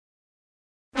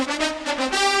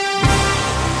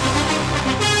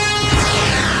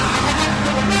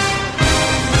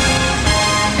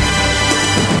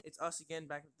again,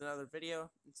 back with another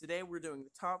video. And today we're doing the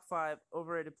top 5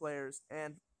 overrated players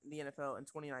and the NFL in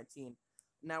 2019.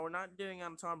 Now, we're not doing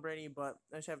on Tom Brady, but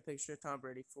I just have a picture of Tom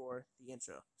Brady for the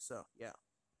intro. So, yeah.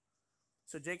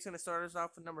 So, Jake's going to start us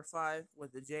off with number 5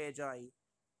 with the Jay Ajayi.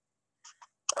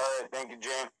 Alright, thank you,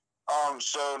 Jane.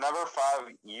 So number 5,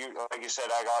 like you said,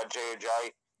 I got Jay Ajayi.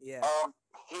 Yeah.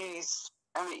 He's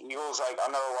in the Eagles. Like, I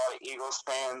know a lot of Eagles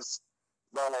fans,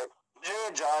 but Jay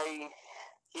Ajayi,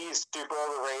 he's super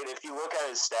overrated. If you look at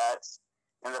his stats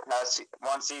in the past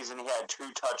one season, he had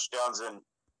 2 touchdowns and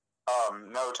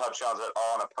no touchdowns at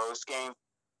all in a post game,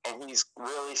 and he's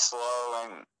really slow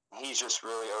and he's just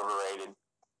really overrated.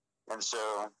 And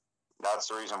so that's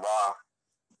the reason why,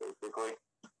 basically.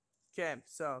 Okay,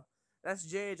 so that's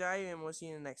Jay Ajayi, and we'll see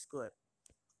you in the next clip.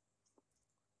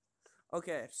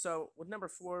 Okay, so with number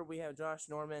 4, we have Josh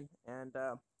Norman, and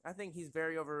I think he's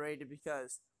very overrated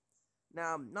because,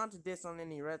 now, not to diss on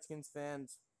any Redskins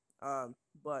fans,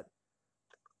 but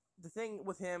the thing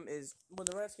with him is when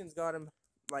the Redskins got him,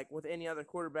 like with any other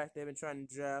quarterback they've been trying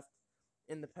to draft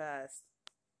in the past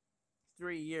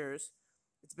 3 years,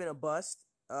 it's been a bust.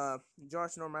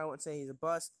 Josh Norman, I wouldn't say he's a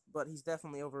bust, but he's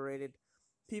definitely overrated.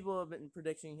 People have been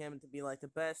predicting him to be like the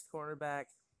best cornerback,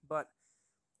 but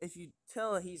if you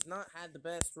tell he's not had the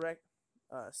best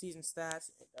season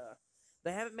stats,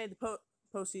 they haven't made the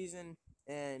postseason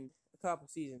in a couple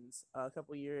seasons, a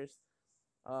couple years.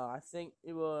 I think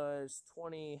it was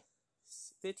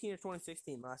 2015 or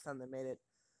 2016 last time they made it,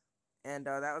 and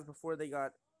that was before they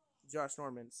got Josh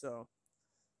Norman. So,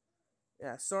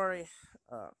 yeah, sorry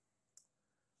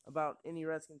about any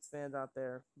Redskins fans out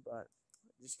there, but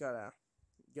just gotta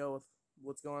go with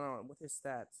what's going on with his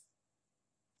stats.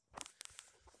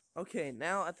 Okay,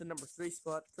 now at the number 3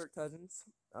 spot, Kirk Cousins.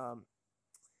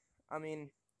 I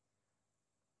mean,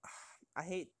 I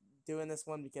hate doing this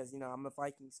one because, I'm a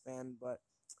Vikings fan, but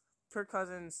Kirk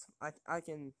Cousins, I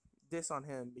can diss on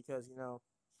him because,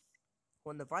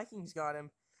 when the Vikings got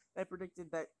him, they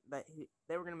predicted that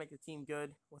they were going to make the team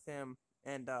good with him,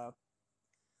 and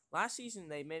last season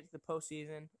they made it to the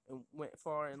postseason and went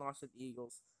far and lost to the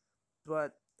Eagles.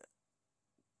 But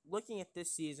looking at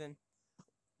this season,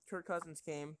 Kirk Cousins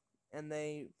came and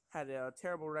they had a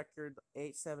terrible record,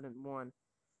 8-7-1,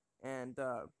 and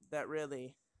that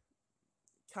really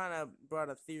kind of brought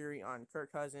a theory on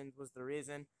Kirk Cousins was the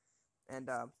reason. And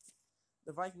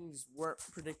the Vikings weren't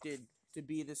predicted to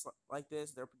be this like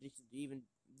this. They're predicted to even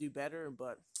do better,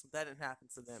 but that didn't happen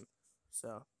for them.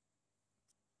 So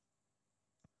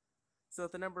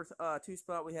at the number 2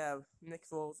 spot, we have Nick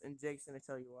Foles, and Jake's going to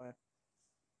tell you why.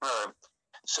 Alright.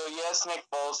 So yes, Nick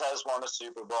Foles has won a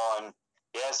Super Bowl, and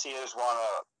yes, he has won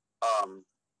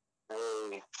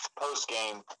a post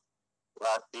game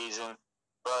last season,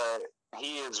 but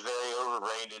he is very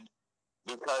overrated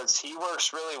because he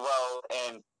works really well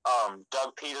in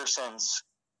Doug Peterson's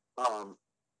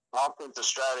offensive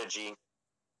strategy.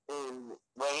 And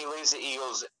when he leaves the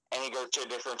Eagles and he goes to a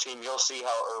different team, you'll see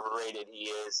how overrated he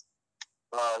is.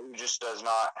 He just does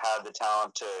not have the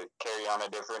talent to carry on a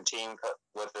different team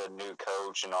with a new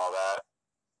coach and all that.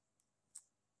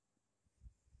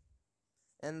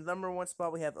 And the number 1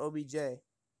 spot, we have OBJ.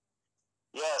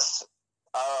 Yes,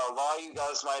 a lot of you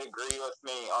guys might agree with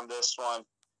me on this one.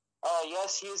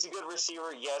 Yes, he is a good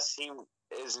receiver. Yes, he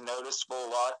is noticeable a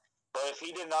lot. But if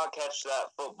he did not catch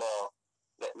that football,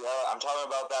 I'm talking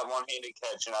about that one-handed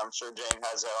catch, and I'm sure Jane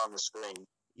has that on the screen.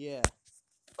 Yeah.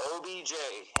 OBJ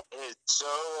is so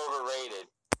overrated.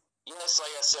 Yes,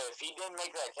 like I said, if he didn't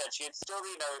make that catch, he'd still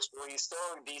be noticeable. He's still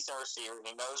a decent receiver, and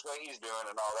he knows what he's doing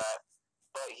and all that.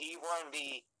 But he wouldn't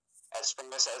be as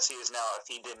famous as he is now if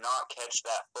he did not catch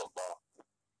that football.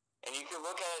 And you can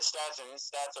look at his stats, and his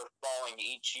stats are falling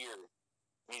each year.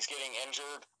 He's getting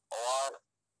injured a lot,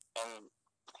 and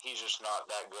he's just not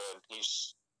that good.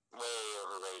 He's way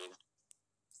overrated.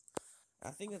 I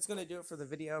think that's going to do it for the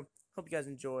video. Hope you guys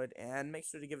enjoyed, and make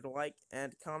sure to give it a like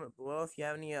and comment below if you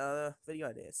have any other video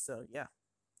ideas. So, yeah,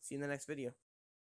 see you in the next video.